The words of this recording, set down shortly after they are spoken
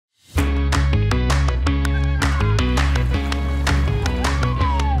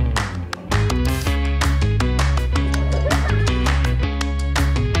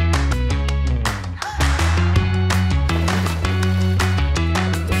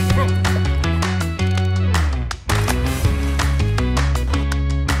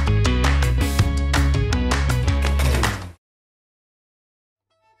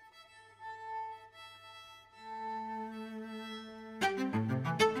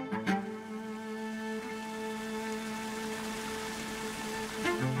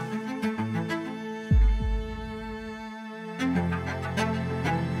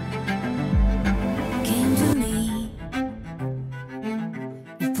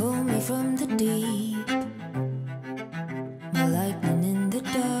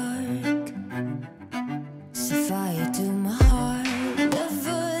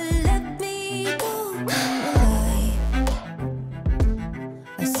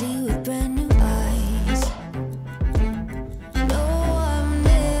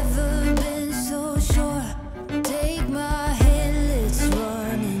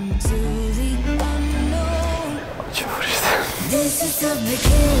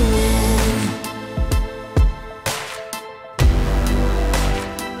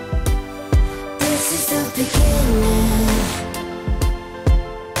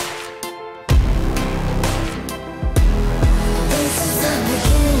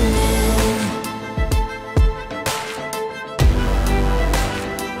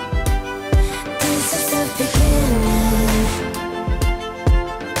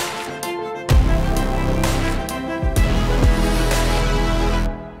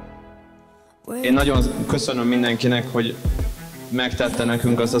Én nagyon köszönöm mindenkinek, hogy megtette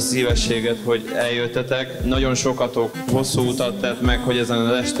nekünk azt a szívességet, hogy eljöttetek. Nagyon sokatok hosszú utat tett meg, hogy ezen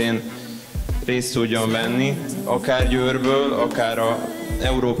az estén részt tudjon venni. Akár Győrből, akár az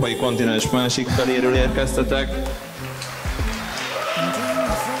európai kontinens másik feléről érkeztetek.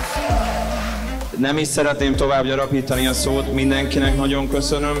 Nem is szeretném tovább gyarapítani a szót, mindenkinek nagyon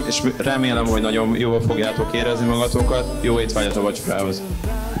köszönöm, és remélem, hogy nagyon jól fogjátok érezni magatokat. Jó étvágyat a vacsorához!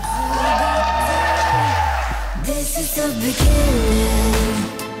 This is the beginning.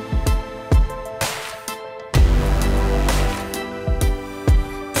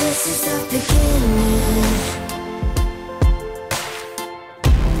 This is the beginning.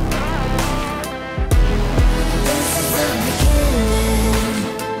 This is the beginning.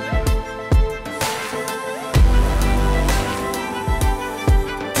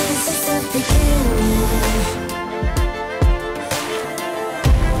 This is the beginning.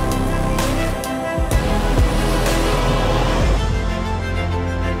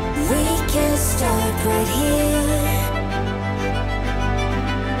 Start right here.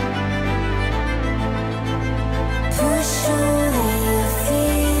 Push away your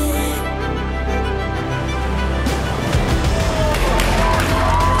fear.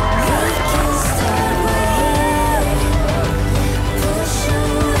 We can start right here. Push away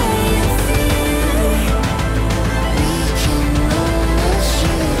your fear. We can almost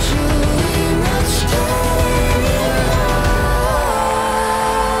usually not scared anymore.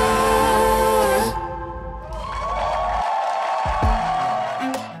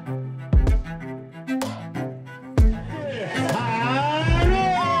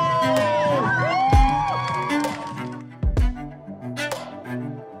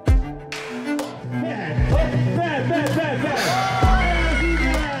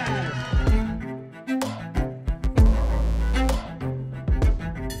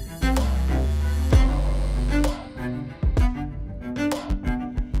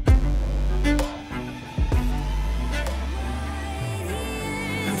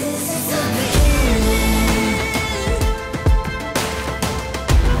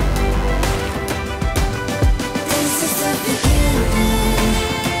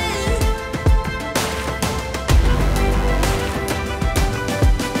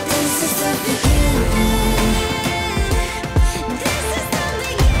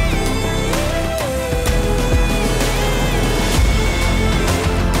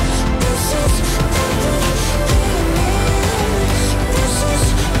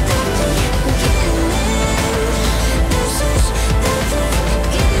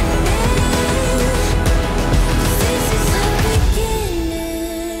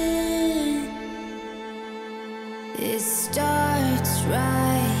 It starts right